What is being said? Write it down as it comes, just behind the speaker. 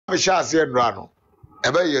Shas here drano.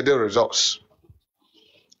 Ebe ye the results.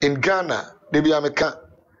 In Ghana, they be American.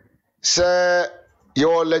 Say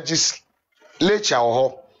your legislature,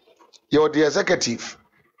 your the executive,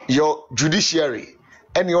 your judiciary,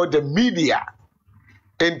 and your the media.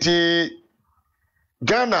 And the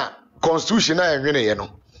Ghana constitution na yenye ye no.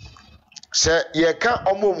 Say ye ka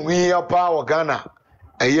omo muhiya pa Ghana.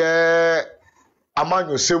 Eye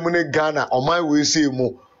amanyo semune Ghana oman we say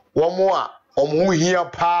mu womo a omo hia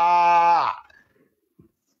pa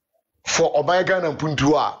for oman Ghana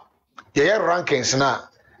mpuntu a ye rankings na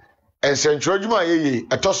ensentro adwuma ye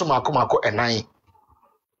etoso makomako enan.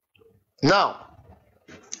 Now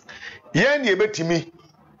ye ne betimi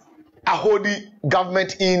ahodi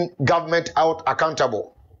government in government out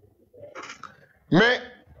accountable. Me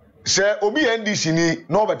say obi NDC ni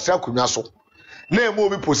no betra kunwa so na emo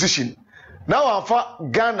obi position now afa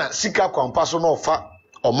Ghana sika kwampa so no fa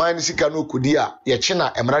oman sika no kudi a ye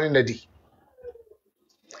china emrani nadi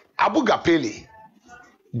Abu Gapele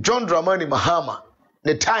John Dramani Mahama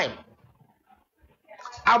the time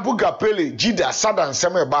Abu Gapele Jida Sadan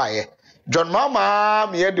Seme baye John Mama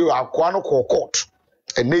me de akwa no court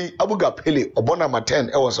and Abu Gapele obona maten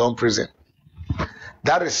e was on prison.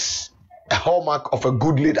 That is a hallmark of a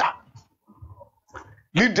good leader.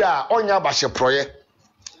 Leader onya bashe proye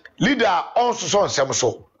leader also so nsem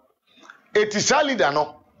so etisa leader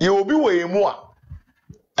no ye obi we mu a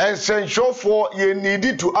essential for ye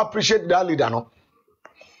need to appreciate that leader no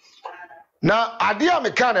na ade a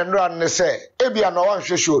me kan nra ne se ebia no wan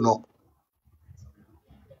hwehwe no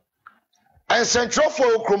essential for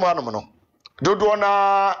okroma no no dodo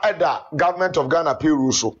na eda government of Ghana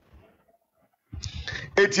Peru so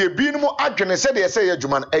etie bi no mo adwene se de se ye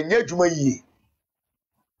adwuma no enye adwuma yie.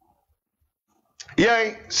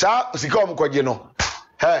 Yen sa sika omkwaje no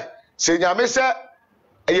se nyame se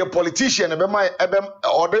eye politician be mai ebem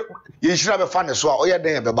ode ye hira be fa ne so a oye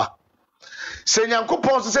den e beba se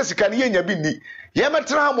nyankopon so se sika ne yenya bi ni ye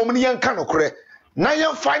metra ha mom ne yenka no kore na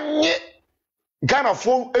ye fanye Ghana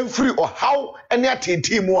fo emfiri o how ene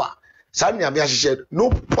atenti mu a sa nyame ahyehyɛ no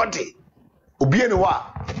body obi ene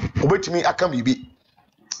wa obetimi aka bibi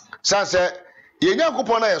san se ye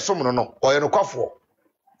nyankopon na ye som no no oye no kwafo.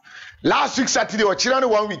 Last week Saturday or chirani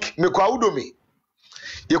 1 week me kwa udomi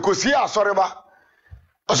ye kosie asoreba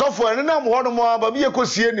osofo ene na mo hono mo aba bi ye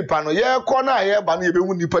kosie nipa no ye ko na ye ba no ye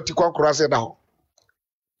behu nipa ti kwankora se da ho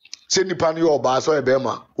se nipa no ye oba so e be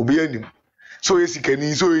ma obi anim so ye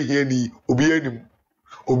sikani so ye hiani obi anim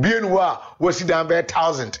a wasi dan be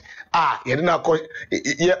 1000 ye de na ko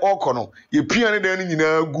ye okono ye pia ne dan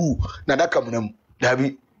nyina gu na daka munam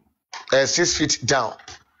dabi 6 feet down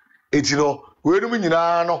etino we no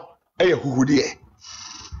nyina no eye huhudie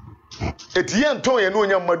etiye nton ye no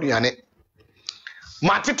nya maduane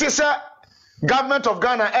matete se government of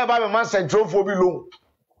Ghana eba be man central for bi loan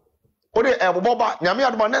o de eboboba nyame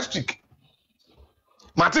adoma next week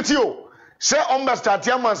matete o se omba start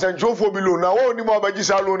ya man central for bi loan na wo ni mo baji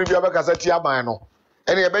sa loan bi abekasa ti aban no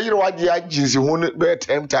ene ye be yire waje aginsi ho be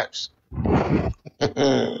 10 times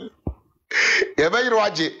ye be yire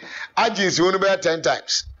waje aginsi ho be 10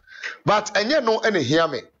 times but enye no ene hear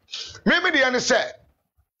me. Maybe the answer say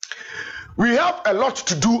we have a lot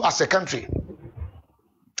to do as a country,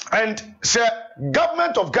 and say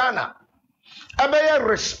government of Ghana, a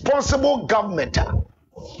responsible government,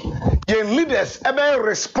 your leaders, a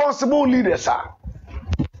responsible leaders are.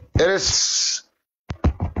 It is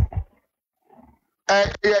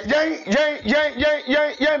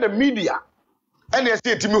the media, and they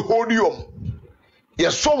say to me, hold you.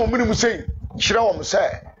 Yes, some minimum say, Shira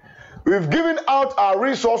say. We've given out our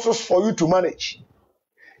resources for you to manage.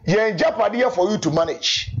 Yen jeopardy for you to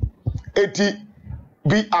manage. Eti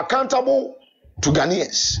be accountable to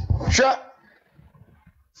Ghanaians. Sure.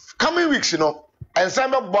 Coming weeks, and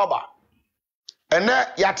Samuel Baba. And then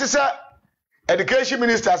Yatisa, education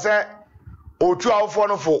minister said, "Oh, 2 hours for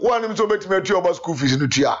no for one to make me 2 about school fees in the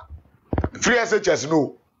tia. Free SHS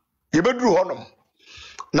no. You better do honum.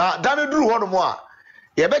 Now, Danny drew honum.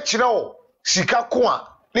 You bet you know, Sika Kwa.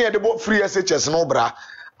 Near the free SHS no bra.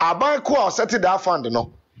 Aban kwa set that fund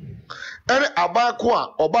no. Any aban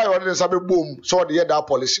kwa or buy ordinance sabe boom so the that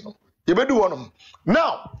policy no. You be do one.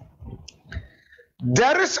 Now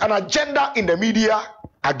there is an agenda in the media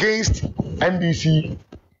against NDC,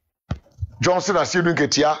 Johnson Asidu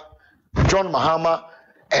Ketia, John Mahama,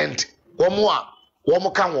 and Womo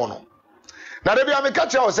Kanwono. Now they be a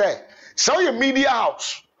catch you say, so your media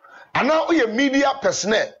house, and now your media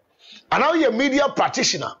personnel. And now you're a media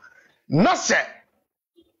practitioner. Not say.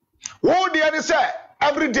 What the other say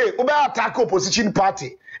every day, we attack opposition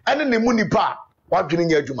party. And then the money part, what getting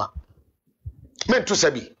your juma. Meant to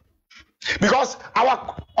say, Because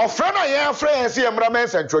our friend and friends here,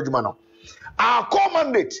 Mramens and Trojumano, our core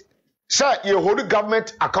mandate, sir, you hold the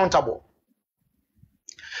government accountable.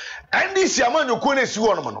 And this Yaman, you couldn't see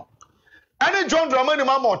one man. And John Dramani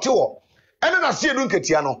Mamma Tour, and then I see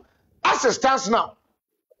Dunketiano. As it stands now,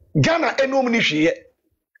 Ghana enominishi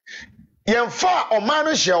Yemfa or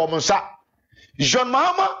Manusha or Musa. John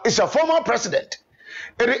Mahama is a former president.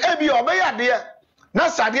 It is a obey dear.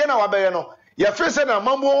 Nasadiana Wabayano. Your face and a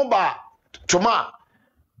mambo ba toma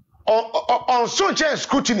on social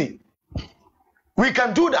scrutiny. We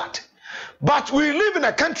can do that. But we live in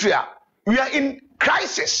a country, we are in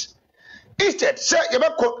crisis. Instead, say you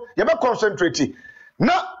concentrate.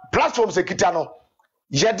 Now platforms sekitano.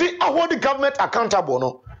 Yedi hold the government accountable.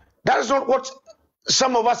 No, that is not what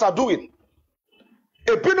some of us are doing.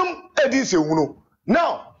 Epinum edise uno.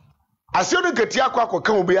 Now, as you get ya kwa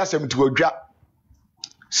kan obi asem ti odwa.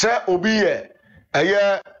 Say obi ye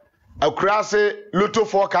a crazy lotto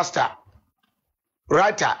forecaster,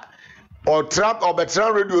 writer, or trap or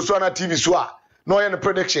veteran radio so na TV so no any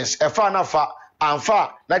predictions. E fa na fa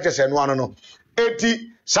amfa na just no no. Eti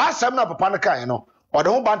sa sam na papa na kan no. Or the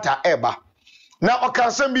whole banter eba. Now I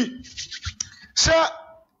can send me. Sir,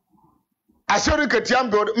 I saw the Katiam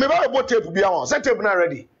build. Maybe I bought tape be on. Set tape not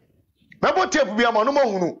ready. My bought tape be on. No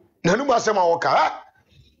more. No more. Say my worker.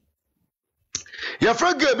 Your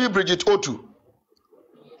friend R.K.B Bridget O2.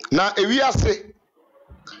 Now if we are say,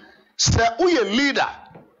 sir, we a leader.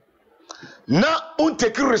 Now un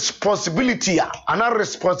take responsibility. Another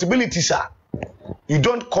responsibility, sir. You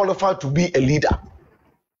don't qualify to be a leader.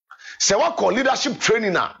 Say what call leadership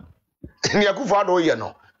training now.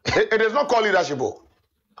 It is not called leadership.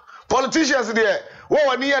 Politicians there,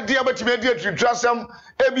 what near dear but to trust them,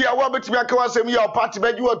 every hour but to make us your party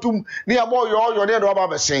bed you are too near more your dead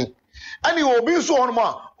Obama saying. And you will be so on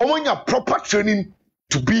more your proper training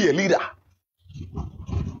to be a leader.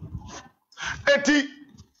 Eti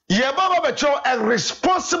Yababa Becho a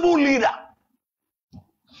responsible leader.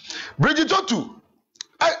 Bridget Otu,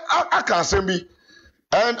 I can't say me.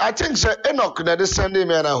 And I think sir Enoch na this Sunday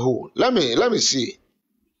man who. Let me see.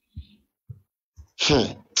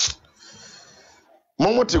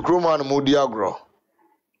 Moti kroma na mudi agro.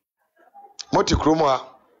 Moti kroma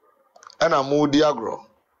ana mudi agro.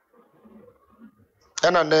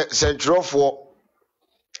 Ana ne sentrofo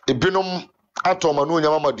ebinom atoma no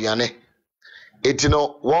nyama maduane.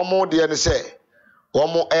 Etino one more de ne say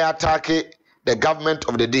one more attack the government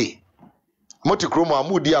of the day. Moti kroma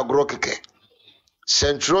mudi agro keke.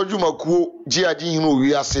 Central Jumaku Giaji hinu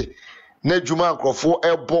wiase na Juma nkrofo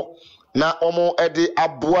ebo na omo ede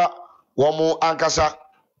aboa womo ankasa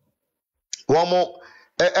womo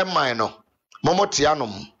eman no momo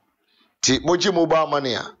tianom ti moji mobile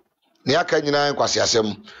money a ne aka nyina nkwase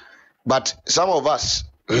asem. But some of us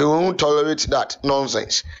we won't tolerate that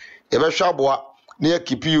nonsense. Ebehwa aboa na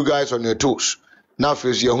keep you guys on your toes. Now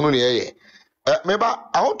face your hunu ne maybe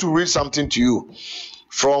I want to read something to you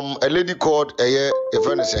from a lady called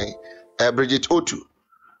Bridget Otu.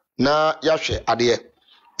 Na yahwe ade.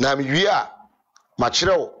 Na miwie a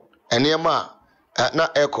machrew enema na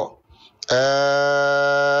echo.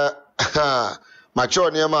 Machrew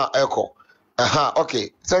enema echo.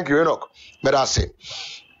 Okay. Thank you, Enoch. But I say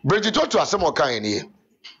Bridget Otu asem okan enie.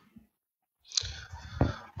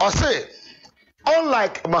 I say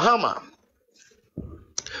unlike Mahama,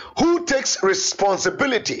 who takes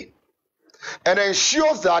responsibility and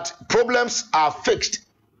ensures that problems are fixed.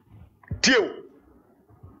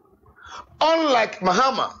 Unlike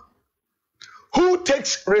Mahama, who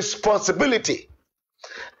takes responsibility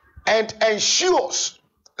and ensures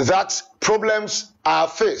that problems are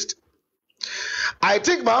fixed. I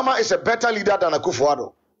think Mahama is a better leader than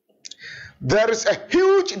Akufo-Addo. There is a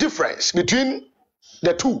huge difference between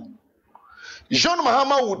the two. John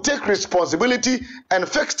Mahama will take responsibility and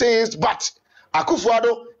fix things, but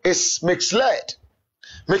Akufo-Addo is misled,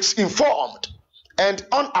 misinformed, and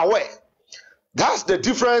unaware. That's the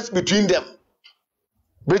difference between them.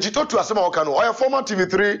 Bridget Otu Asema Okano, or a former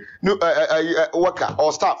TV3 worker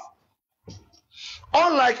or staff.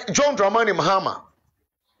 Unlike John Dramani Mahama,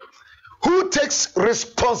 who takes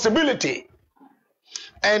responsibility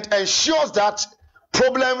and ensures that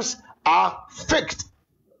problems are fixed.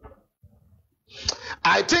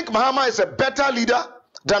 I think Mahama is a better leader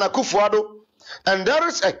than Akufo-Addo, and there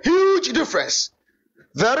is a huge difference.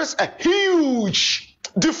 There is a huge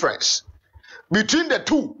difference between the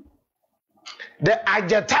two. The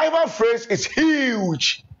adjectival phrase is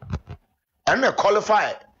huge. And they qualify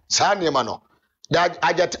it.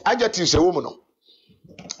 The adjective is a woman.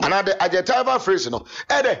 Another adjectival phrase, and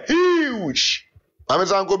a huge.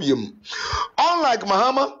 Unlike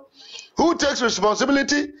Mahama, who takes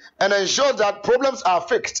responsibility and ensures that problems are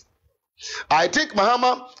fixed. I think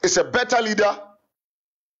Mahama is a better leader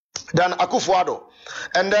than Akufo-Addo,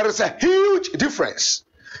 and there is a huge difference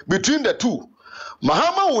between the two.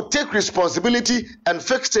 Mahama will take responsibility and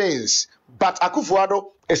fix things, but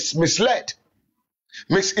Akufo-Addo is misled,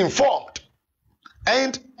 misinformed,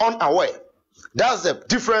 and unaware. That's the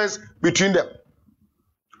difference between them.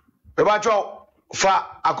 Fa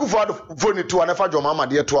Akufo-Addo phone to anefa John Mahama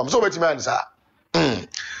de to am so betimi ansa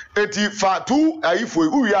eti fa tu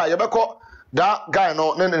ayifo uya yebekọ that guy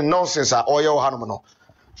no nonsense a oye hanom no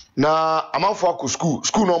na amanfo akọ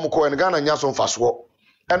school no omko en Ghana nya so mfaso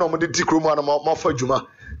e no omde ti kromu na mafa adwuma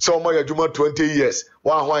so omo ya adwuma 20 years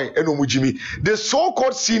wa hwan e no mujimi the so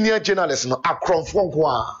called senior journalists no akromfo nko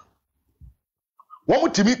a wo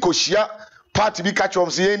mutimi koshia party bi catch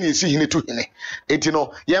on say esi hine to hine enti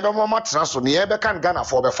no ye be mama tena so ne ye be kan Ghana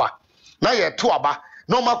for be fa na ye to aba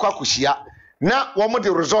na o makwa kuhia na wo mo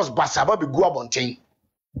de resource basaba be gu abonten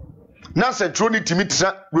na Central ni timi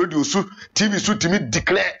tena radio su TV su timi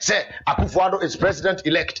declare say Akufo-Addo is president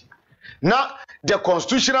elect na the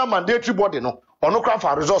constitutional mandatory body no ono kra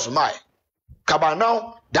for resource mai kaba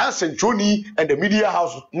now that Central ni and the media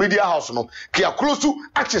house no kia close to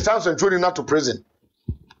access Central ni not to prison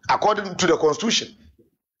according to the constitution.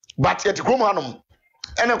 But yet Krumanum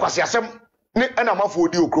and a quasiasem and a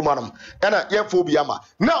mafo dio Krumanum and a yefobiama.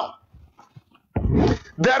 Now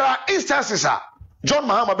there are instances John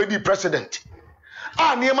Mahama be the president.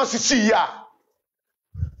 Near see ya.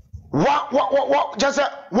 What just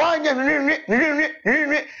one and a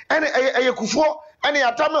kufo and the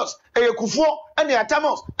atamos, a kufo and the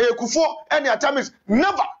atamos, a kufo and the atamis.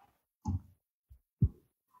 Never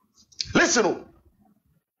listen.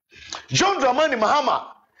 John Dramani Mahama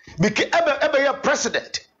became ever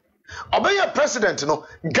president. Obey president, no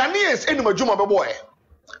Ghanaians any majuma boy.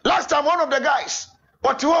 Last time one of the guys,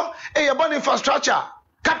 what you are a born infrastructure,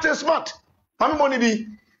 Captain Smart. Mami money be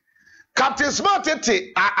Captain Smart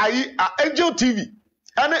Angel TV.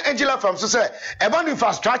 And Angela from so say a born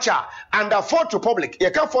infrastructure and the Fourth Republic.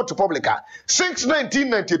 You can't Fourth Republic since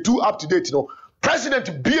 1992 up to date. No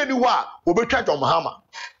President be anywhere will be tried on Mahama.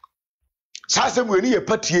 Sasem we need a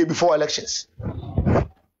party before elections.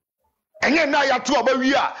 And then now you have to about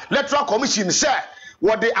we are electoral commission say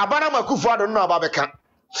what the Abanama Akufo-Addo no ababeka.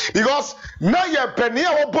 Because now you penny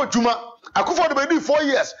or Bojuma Akufo-Addo be 4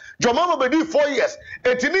 years, Jomama be 4 years.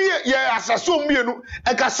 Etini ye asaso mienu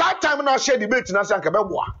e ka sa time na share debate na sanka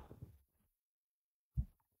beboa.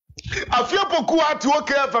 Afia poku ati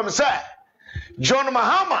OKFM say John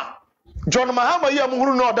Mahama ye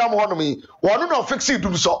muhuru no odam hono mi. Wonu no fix it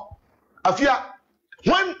dum so. Afia,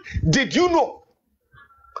 when did you know?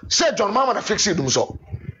 Said John Mahama na fix it Dumso.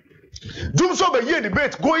 Dumso be ye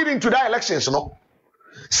debate going into that elections, no?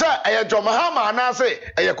 Sir, John Mahama and I say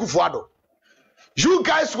Akufo-Addo. You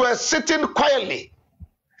guys were sitting quietly.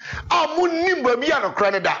 Amunimba miano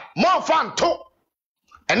Canada. More fun to.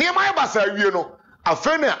 And near my basa, you know, a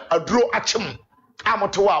fena a draw achim.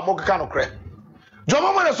 Amatua Mokano cre. John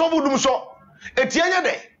Mahama na sobu Dumso. Etianya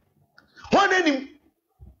de.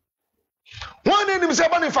 One name is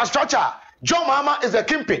about infrastructure. John Mahama is a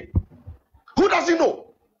kingpin. Who doesn't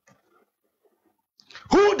know?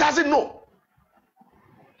 Who doesn't know?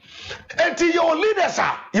 Until your leaders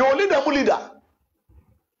are your leader.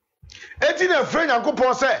 Until a friend and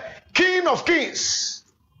couple say, King of Kings.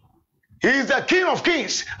 He is the King of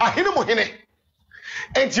Kings. Ahinamuhine.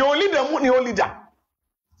 Until your leader.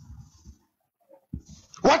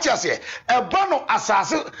 What you say? A bano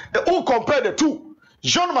assassin. Who compare the two?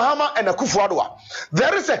 John Mahama and Akufo-Addo.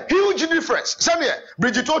 There is a huge difference. Samia,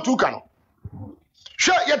 Bridgeto Tukano.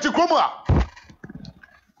 Sure, yet to come up.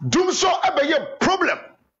 Dumso a problem.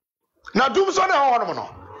 Now, Dumso na honomono.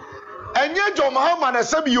 And yet, John Mahama and a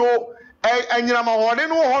Sabio, and Yamawan,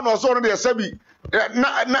 no honor, so be a Sabi.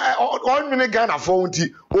 Na 1 minute Ghana for or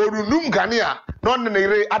Num Ghanea, non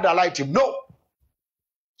the other light him. No.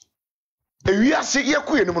 We are seeing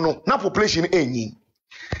no population any.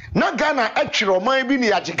 Na Ghana actually might be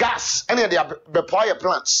near gas and they are bepoya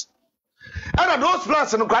plants. And those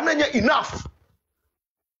plants no Ghana enough.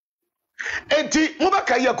 Enti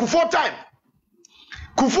mubaka ya Kufo time.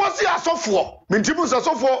 Kufo si asofo, mintimu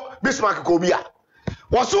asofo Bismarck Kobia.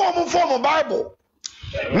 Waso omo form Bible.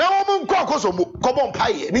 Na omo nko akoso mo kobo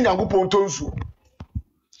mpaye ni Nyankopon tonsu.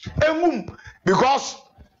 Engum because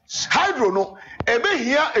hydro no ebe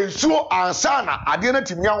hia ensuo ansana ade na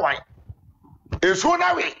timia wan. Ensuo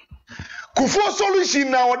na we. Kufo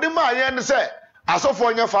solution na ode ma ye ne se asofo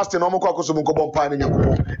anya fasting no omo akoso mo kobo mpaye ni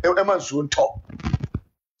Nyankopon. E ma nsuo nto.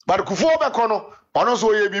 But Kufo be kono ono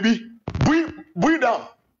so ye bibi bui down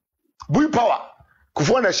bui power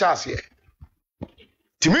Kufuor na chance here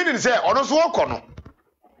timini say ono so okono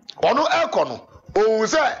ono ekono o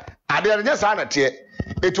say ade nya sa na te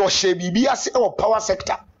it was she bibi ase e power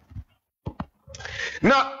sector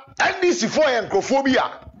na NDC for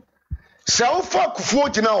enkrofobia se wo fa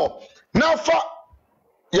Kufuor gina ho na fa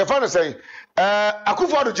ye fa no say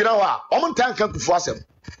Akufuor do gina ho a o mon tan kan Kufuor asem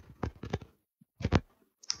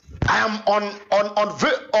I am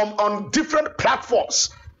on different platforms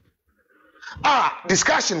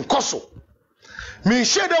discussion koso me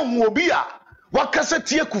sheda hu obi a wakasa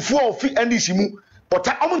tie Kufuor ofi NDC mu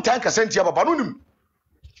ota o mon tan kasa ntia baba no nim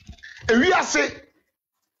ewi ase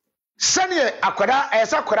sane akwada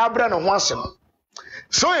esa akwada bra no ho asem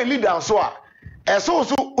so a leader so a eso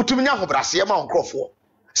so utuminya hobrase ma onkrofo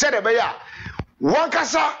said e be ya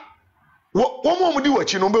wankasa wo mo mudi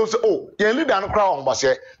wachi no be say oh ye leader no kra ho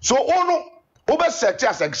base so ono wo be set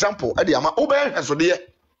as example e de ama wo be hweso de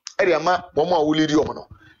e de ama wo mo a wo lead yo no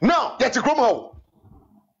now yet krom ho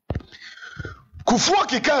Kufuor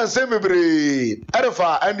kika nsem mebre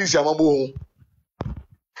erefa NDC amabo ho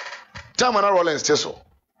Tamana Rollins teso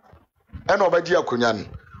ena obaji akonya no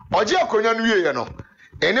oji akonya no wiye no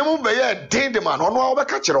enemu be ye den de man ono a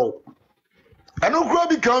obeka kire wo eno kro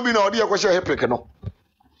bi kan bi na odi ekwohye hepek no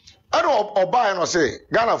ena oba no say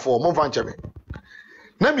Ghana for mo fa nchebe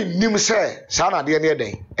na mi nim say sa na de ne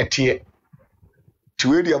den etie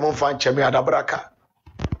tiwe de mo fa nchebe adabraka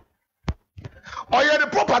oye the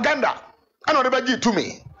propaganda ena odi baji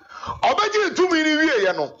tumi obaji tumi ni wiye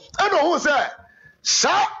ye no ena ho say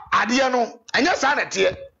sa ade no enya sa na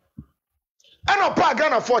tie ena pa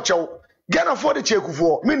Ghana for chew Ghana for the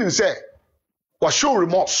Kufuor meaning say was show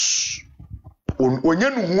remorse onye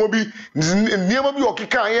nu huo bi niema bi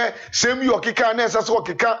okeka ye sem bi okeka na esase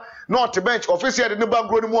okeka not bench officer de ne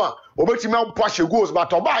bagro ni mu a obetimi ampo ahye goals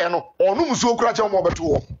but oba ye no onum so okura che mo obeto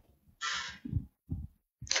wo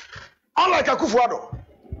unlike Kufuor do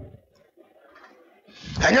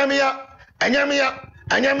anyamia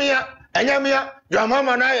your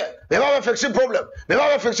mama na ye we have fix problem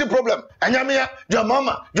anyamia your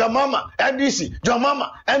mama NDC your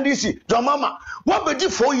mama NDC your mama what be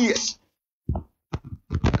 4 years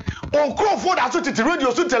on Crawford that to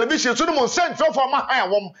radio so television so no send for my high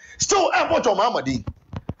wom still watch your mama di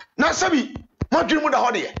na sabi ma dwiri mu da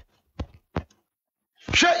ho de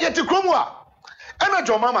hwe yeti kromu a ena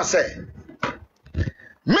your mama say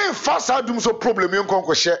me fast adum so problem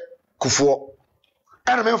yenkonko hye Kufuor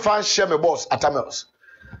and I'm fan share my boss at Tamils.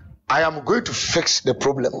 I am going to fix the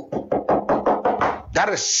problem. That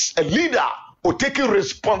is a leader who taking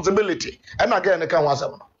responsibility. And again, I can't want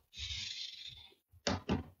some.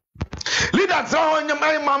 Leader,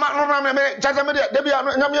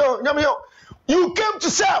 you came to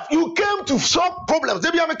serve. You came to solve problems.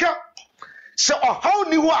 So how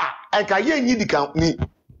ni wa and can you need the company?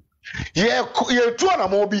 Ye tu na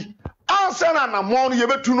mobi. Answer na mo ye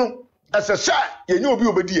betu no. As a shy, you know, be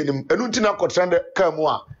obedient, and Nutina could send a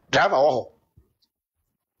Kamwa, driver.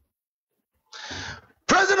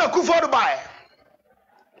 President Kufuor by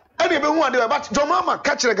anyone there, but your mama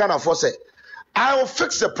catch the Ghana for say, I will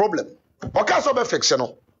fix the problem. Because of a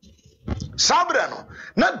fictional Sabrano,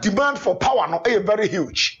 not demand for power, no, a very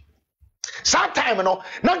huge. Sometime,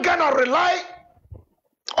 not gonna rely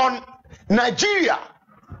on Nigeria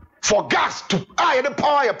for gas to the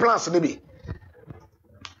power your plants, maybe.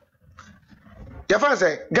 Your friend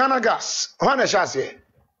say Ghana gas. When a chance here,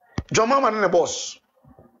 John Mama and the boss.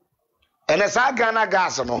 And as I Ghana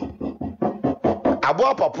gas no,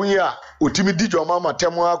 Abo Papuya, Utimi di John Mama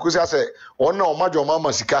Temwa Kusa say, oh no, my John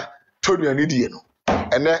Mama Sika told me an idiot.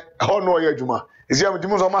 And then how no ye Juma is here with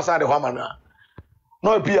Jimus on my side of Hamana.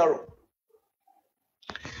 No PRO.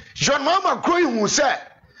 John Mama growing who said,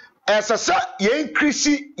 as a sir, ye increase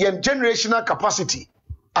your generational capacity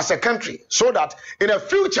as a country so that in the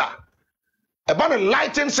future. About a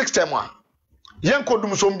lighting system,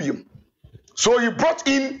 so he brought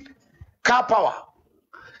in car power.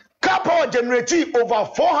 Car power generating over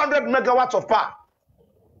 400 megawatts of power.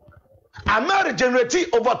 America generating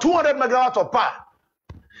over 200 megawatts of power.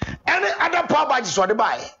 Any other power badges what they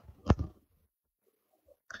buy.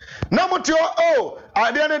 Number two,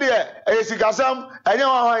 at the end of the day, I see Gasam, and you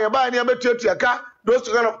know, you buy any better to your car, those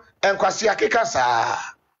kind of and Kwasiakasa.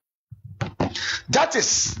 That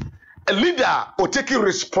is a leader or taking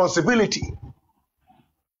responsibility.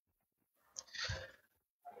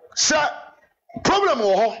 Sir, problem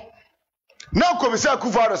now Commissioner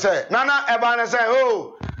Kufuor say, Nana Ebana say,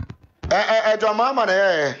 oh, your mama,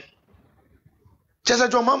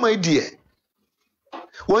 just your mama, dear.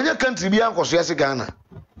 When your country be Uncle Ghana,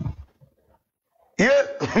 Yeah,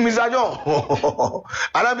 Mr. John.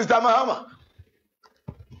 And Mr. Mahama.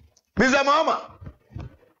 Mr. Mahama.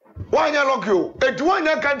 Why you lock you? It one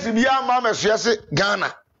year country be a mama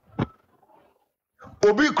Ghana.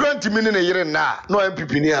 Obi grant me in a year na no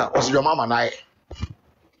MPP near was your mama na.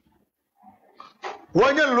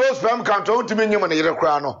 One year low sperm count on to me in a year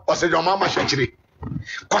crown was your mama shachiri.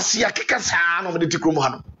 Kwasia kika sa no me de tikrom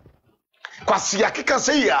hanu. Kwasia kika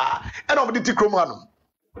say ya and of the tikrom hanu.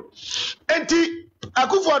 Enti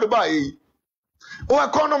akufo adubai. O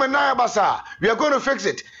economy na basa. We are going to fix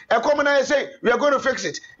it. Economy say we are going to fix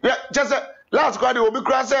it. Just last Friday obi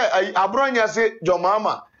kra say abronya say your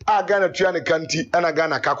mama a Ghana tua ne kanti ana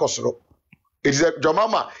Ghana ka kosoro. It is your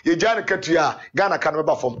mama ye Ghana katua Ghana kan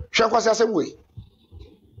meba fom. Hwenkwase asem we.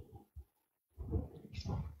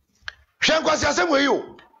 Hwenkwase asem we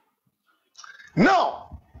you.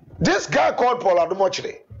 Now, this guy called Paul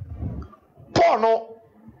Adomochire. Paul no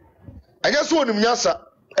I just want him nyasa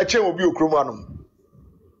e chen obi okrom anum.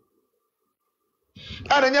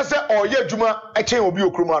 And then say oh yeah juma e chen obi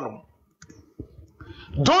okrom anum.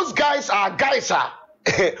 Those guys are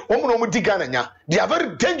they are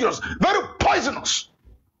very dangerous, very poisonous.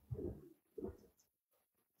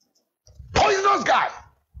 Poisonous guy.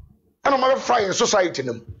 And I'm frying in society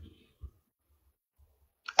them.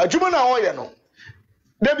 A juma na oye no.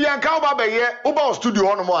 They be anka oba be ye oba studio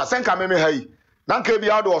on mo asenka meme hai. Nanka bi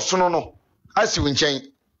ado osono no. Asi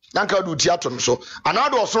winchen. Nanka do theater no so.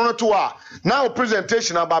 Anado osono to a now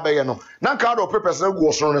presentation aba be ye no. Nanka ado papers na gu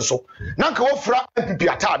osono no so. Nanka wo fra MPP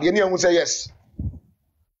atade ye ne hu say yes.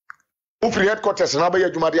 Free headquarters na baye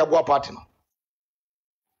adwuma de aboa party no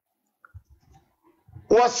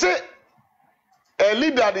was a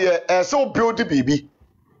leader there so build the baby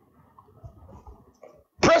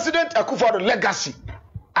President Akufo-Addo legacy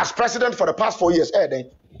as president for the past 4 years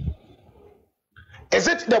then is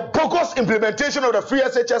it the bogus implementation of the free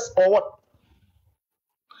SHS or what?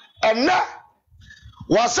 And now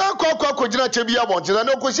was a ko chebia montina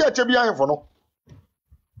no ko si chebia hen for no.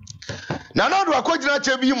 Now do akogina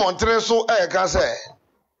chebi montre so can say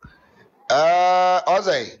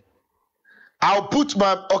Ozay I'll put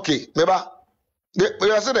my okay meba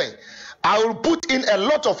you are saying I will put in a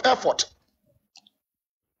lot of effort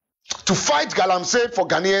to fight Galamsey for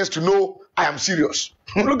Ghanaians to know I am serious.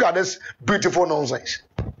 Look at this beautiful nonsense.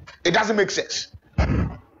 It doesn't make sense.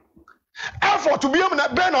 Effort to be able to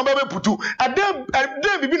burn on baby putu and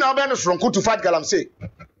then be now burn to fight Galamsey.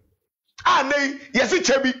 Ah nay yes it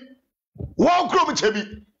chebi. One crop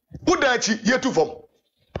chebi, Udachi yetu form.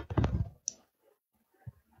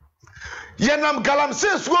 Yanam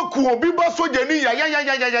Galamsey swaku biba so jeni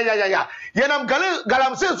ya. Yanam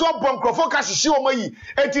Galamsey so bom krofo kashishi omayi.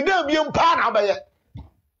 Eti dem bi mpa na abaye.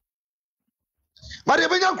 Mari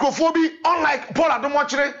ebenya krofo bi unlike Paul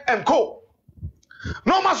Adomochire and Co.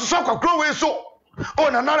 No ma so kwa kro we so. Oh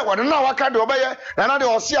na waka de obaye na de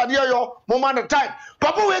osi ade yo moment the time.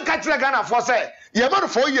 Papa we ka kire Ghana for say ye man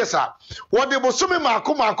 4 years ah. What they bosome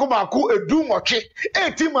mako edu nwoche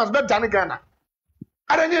 18 months be dane Ghana.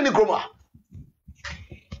 Adanye ni kroma.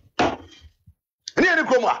 Ni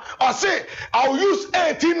kroma. I say I'll use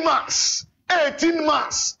 18 months. 18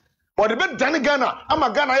 months. But the be dane Ghana, am a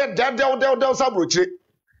Ghana ye del sabrochire.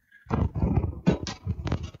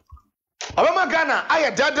 Abama Ghana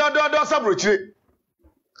aye del sabrochire.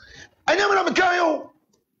 Anyamana mekayo.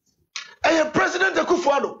 Aye President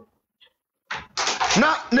Akufo-Addo.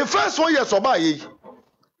 Now, the first 1 year so by she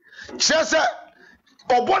said,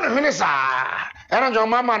 Obon Minister, and your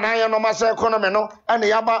mama na ya no masa economy no, and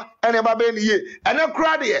yaba, and yaba be ni ye, and a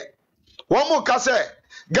crowd here. One more kase,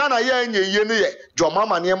 Ghana ye ye, your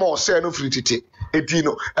mama near more say no free titi. It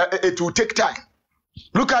will take time.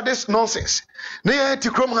 Look at this nonsense. Near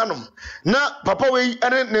Tikrom Hanum, na Papa we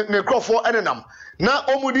and ne Crawford and nam. Na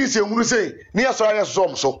Omudi say, who say, near Soraya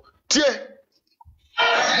Som so. Tie.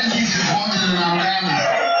 And he's supported in our Ghana.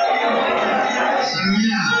 So,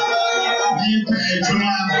 yeah, deep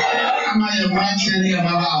I'm a white and the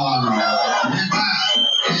Baba.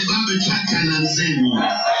 Never be chatting and saying,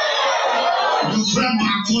 you from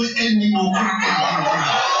Paco and you know,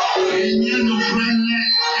 and you know,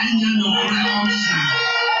 and you know,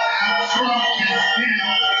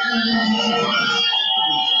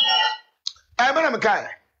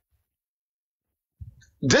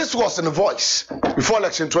 this was in the Voice before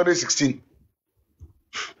election 2016.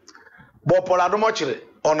 But Paul Adomochire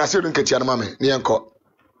on a certain Ketiana Mame, Nianko.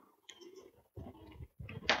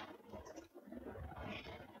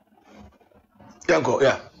 Yanko,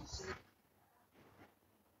 yeah.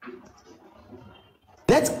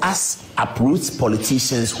 Let us uproot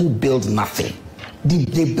politicians who build nothing.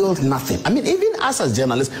 They build nothing. I mean, even us as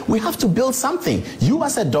journalists, we have to build something. You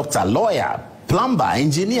as a doctor, lawyer, plumber,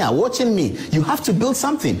 engineer, watching me, you have to build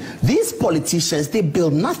something. These politicians, they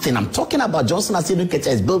build nothing. I'm talking about Johnson Asiedu-Nketia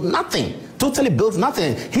has built nothing. Totally built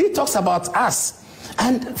nothing. He talks about us.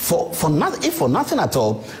 And for nothing at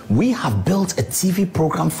all, we have built a TV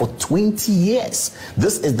program for 20 years.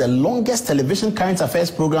 This is the longest television current affairs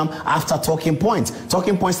program after Talking Point.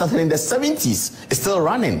 Talking Point started in the 70s. It's still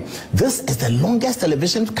running. This is the longest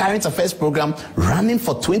television current affairs program running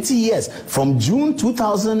for 20 years. From June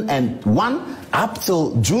 2001 up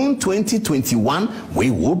till June 2021,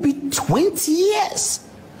 we will be 20 years.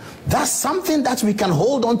 That's something that we can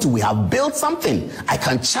hold on to. We have built something. I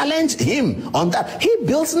can challenge him on that. He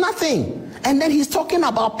builds nothing. And then he's talking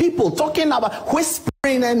about people, talking about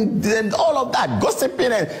whispering and all of that,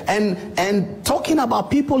 gossiping and talking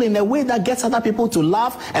about people in a way that gets other people to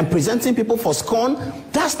laugh and presenting people for scorn.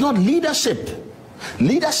 That's not leadership.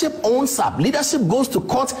 Leadership owns up. Leadership goes to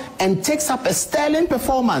court and takes up a sterling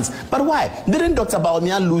performance. But why? Didn't Dr.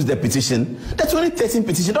 Bawumia lose the petition? The 2013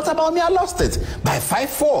 petition, Dr. Bawumia lost it by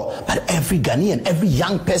 5-4. But every Ghanaian, every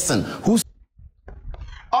young person who's...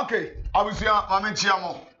 Okay, I was here, Mama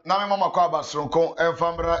Chiamo. Now, Mama Kwaba Sonko, and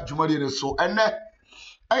Famra Jumadi so. And then,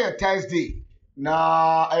 I Thursday.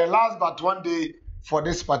 Now, I last but one day for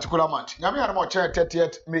this particular month. Now, I am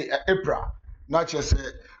 30th May, April. Not just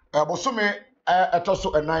Bosome.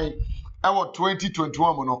 Etoso enai ewo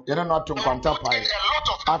 2021 mo no ye no atom kwanta pai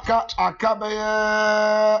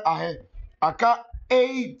aka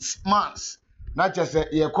 8 months na chese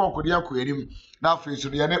ye kokodi akoyanim na afi so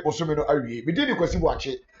ye ne Bosome no awie bi di ni kwasi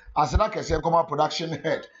boache asena kese koma production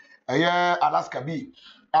head R.K.B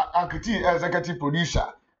akiti executive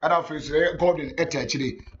producer and afi so Gordon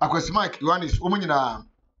etachire akwasi Mike Yohanis omunyina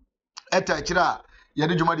etachire a ye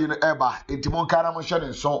de dwumadi no eba entimon kana mo hwe ne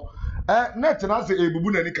nso net na se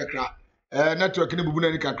ebubu na ni kakra network ni bubu na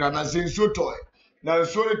ni kakra na se nso toy na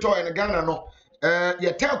nso ni toy na Ghana no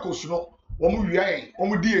ye telcos no omu wia yen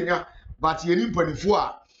omu di enya but ye ni mpanifo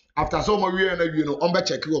a after so omu wia na wie no on be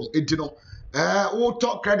check wom enti no wo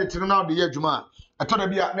talk credit no na de ye adwuma eto da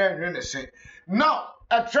bia na enwe ne se now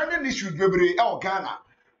a trending issue bebre e o Ghana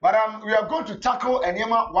but we are going to tackle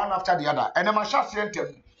enema one after the other enema sha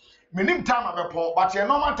sentem minim time abepon but ye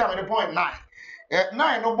normal time at the point 9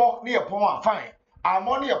 9 no bo near pon fine. Our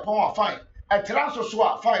money upon fine. A transfer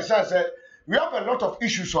fine says we have a lot of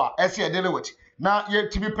issues so as you deal with. Now ye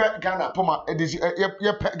to be pet Ghana Puma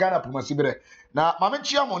ye pet Ghana Puma Sibere. Now Mama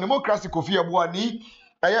Chiamo democracy Kofi Abuani,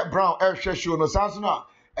 a brown air show no Sansuna,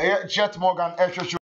 a Jet Morgan air show.